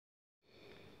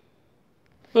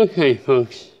Okay,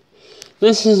 folks,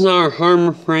 this is our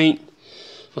Harbor Freight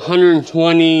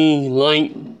 120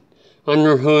 light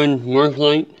under hood work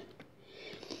light.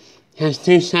 Has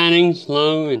two settings,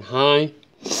 low and high,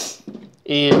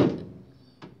 and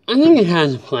I think it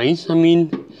has a place. I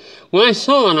mean, when I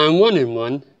saw it, I wanted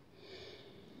one,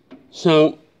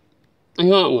 so I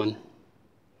got one.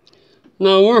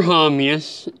 Now, we're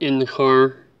hobbyists in the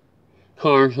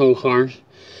old cars,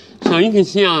 so you can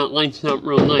see how it lights up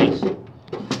real nice.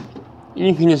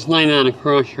 You can just lay that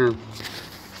across your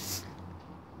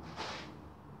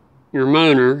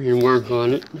motor and work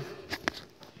on it.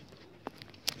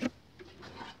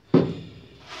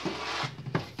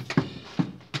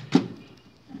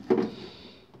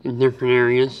 In different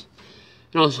areas.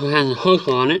 It also has a hook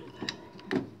on it.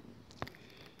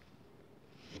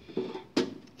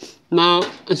 Now,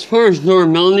 as far as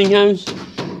durability goes,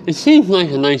 it seems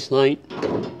like a nice light,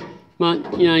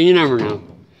 but you know, you never know.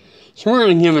 So we're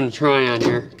going to give it a try out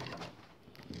here.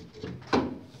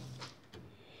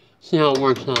 See how it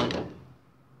works out.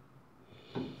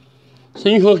 So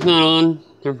you hook that on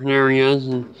different areas,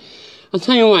 and I'll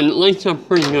tell you what, it lights up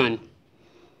pretty good.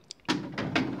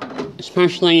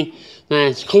 Especially that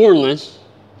it's cordless,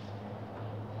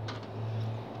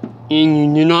 and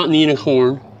you do not need a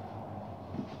cord.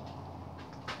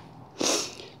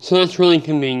 So that's really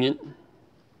convenient.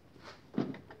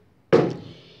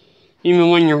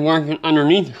 Even when you're working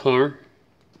underneath the car.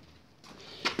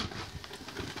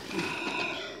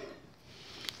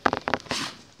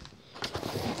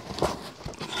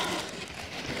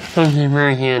 Something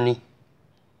very handy.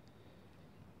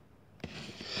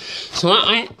 So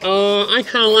I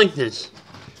kind of like this.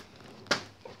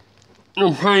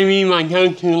 It'll probably be my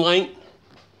go-to light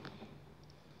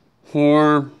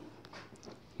for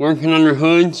working under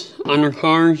hoods, under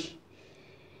cars,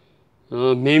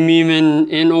 maybe even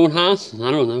in old houses,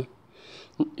 I don't know.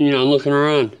 You know, looking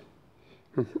around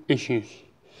for issues.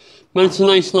 But it's a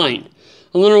nice light.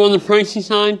 A little on the pricey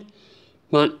side,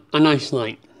 but a nice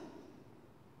light.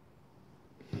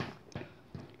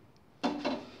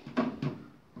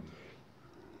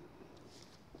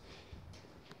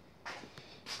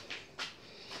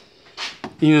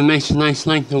 Even makes a nice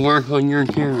light to work on your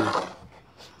interior.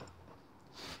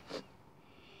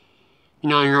 You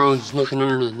know, you're always looking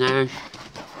under the dash.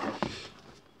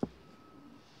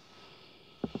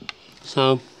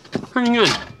 So, pretty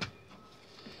good.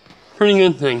 Pretty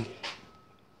good thing.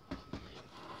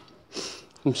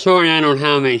 I'm sorry I don't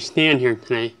have a stand here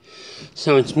today.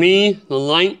 So it's me, the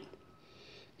light,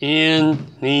 and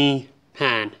the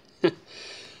pad.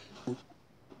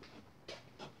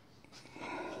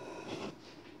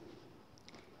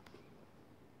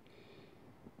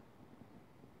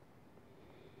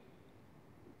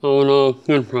 All in all,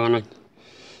 good product,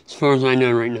 as far as I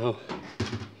know right now.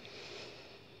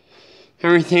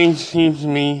 Everything seems to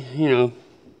me, you know,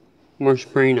 works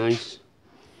pretty nice.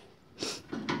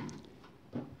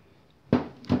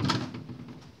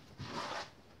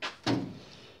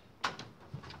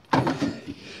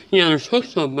 Yeah, there's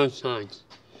hooks on both sides.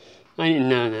 I didn't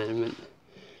know that,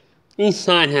 but each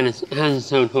side has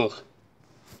its own hook.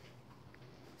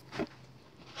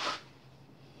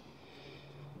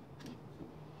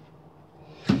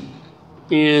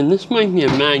 And this might be a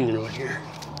magnet over here.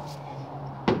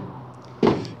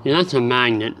 Yeah, that's a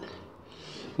magnet.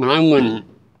 But I wouldn't.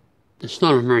 It's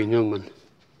not a very good one.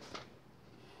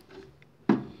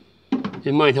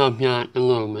 It might help you out a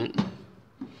little bit.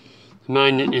 The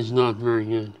magnet is not very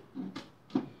good.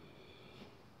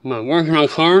 But working on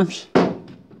carbs,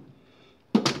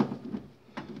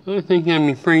 I think that'd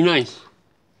be pretty nice.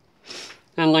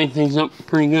 That'd light things up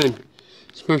pretty good.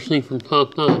 Especially from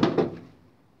top down.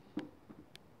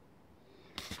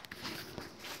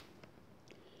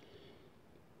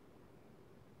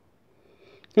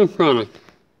 Good product.